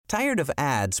Tired of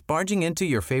ads barging into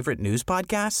your favorite news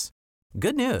podcasts?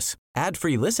 Good news.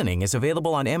 Ad-free listening is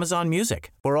available on Amazon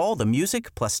Music for all the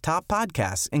music plus top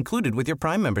podcasts included with your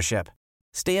Prime membership.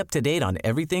 Stay up to date on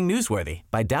everything newsworthy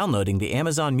by downloading the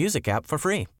Amazon Music app for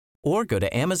free or go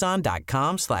to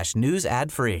amazon.com/news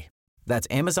ad free.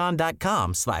 That's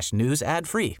amazon.com/news ad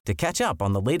free to catch up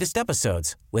on the latest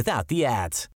episodes without the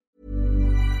ads.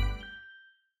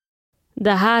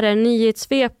 Det här är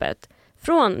Nyhetssvepet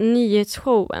från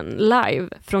nyhetsshowen live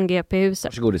från GP-huset.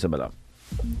 Varsågod Isabella.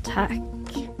 Tack.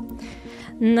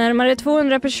 Närmare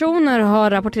 200 personer har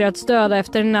rapporterats döda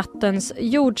efter nattens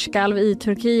jordskalv i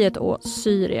Turkiet och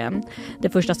Syrien. Det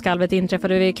första skalvet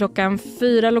inträffade vid klockan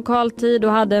 4 lokaltid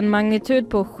och hade en magnitud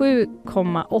på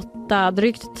 7,8.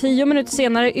 Drygt 10 minuter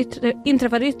senare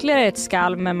inträffade ytterligare ett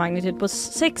skalv med magnitud på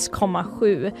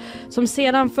 6,7 som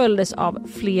sedan följdes av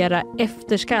flera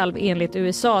efterskalv enligt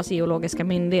USAs geologiska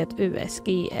myndighet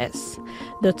USGS.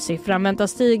 Dödssiffran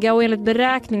väntas stiga och enligt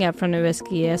beräkningar från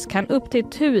USGS kan upp till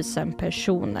 1000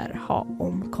 personer ha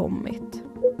omkommit.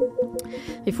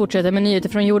 Vi fortsätter med nyheter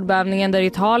från jordbävningen där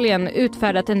Italien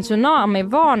utfärdat en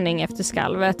tsunamivarning efter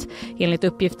skalvet. Enligt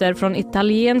uppgifter från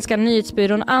italienska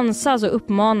nyhetsbyrån ANSA så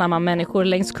uppmanar man människor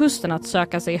längs kusten att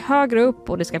söka sig högre upp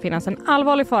och det ska finnas en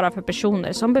allvarlig fara för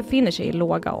personer som befinner sig i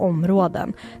låga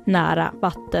områden nära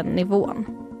vattennivån.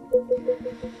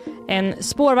 En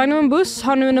spårvagn och en buss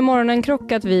har nu under morgonen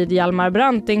krockat vid Hjalmar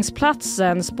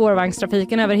Brantingsplatsen.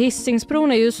 Spårvagnstrafiken över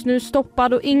Hisingsbron är just nu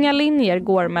stoppad och inga linjer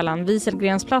går mellan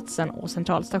Wieselgrensplatsen och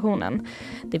centralstationen.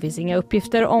 Det finns inga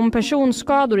uppgifter om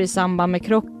personskador i samband med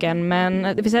krocken, men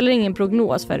det finns heller ingen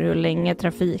prognos för hur länge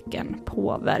trafiken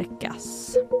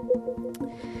påverkas.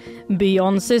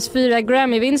 Beyoncés 4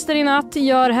 Grammy-vinster i natt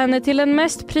gör henne till den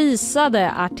mest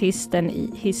prisade artisten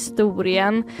i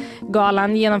historien.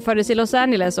 Galan genomfördes i Los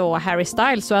Angeles och Harry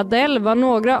Styles och Adele var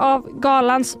några av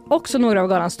galans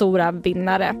stora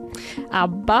vinnare.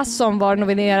 ABBA, som var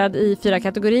nominerad i 4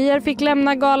 kategorier, fick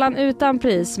lämna galan utan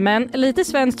pris, men lite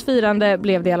svenskt firande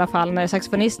blev det i alla fall när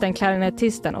saxofonisten,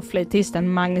 klarinettisten och flöjtisten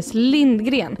Magnus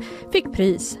Lindgren fick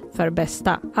pris för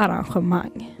bästa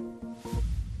arrangemang.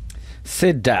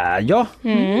 Se där, ja.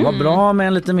 Vad bra med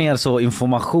en lite mer så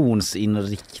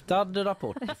informationsinriktad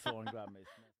rapport från Grammy.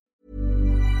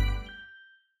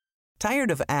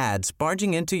 Tired of ads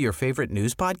barging into your favorite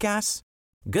news podcasts?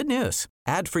 Good news.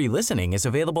 Ad-free listening is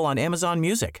available on Amazon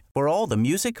Music for all the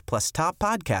music plus top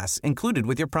podcasts included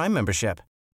with your Prime membership.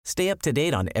 Stay up to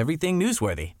date on everything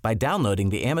newsworthy by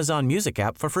downloading the Amazon Music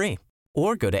app for free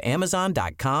or go to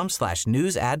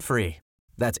amazon.com/news ad free.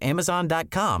 That's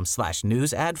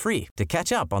amazon.com/news ad free to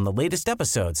catch up on the latest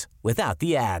episodes without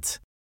the ads.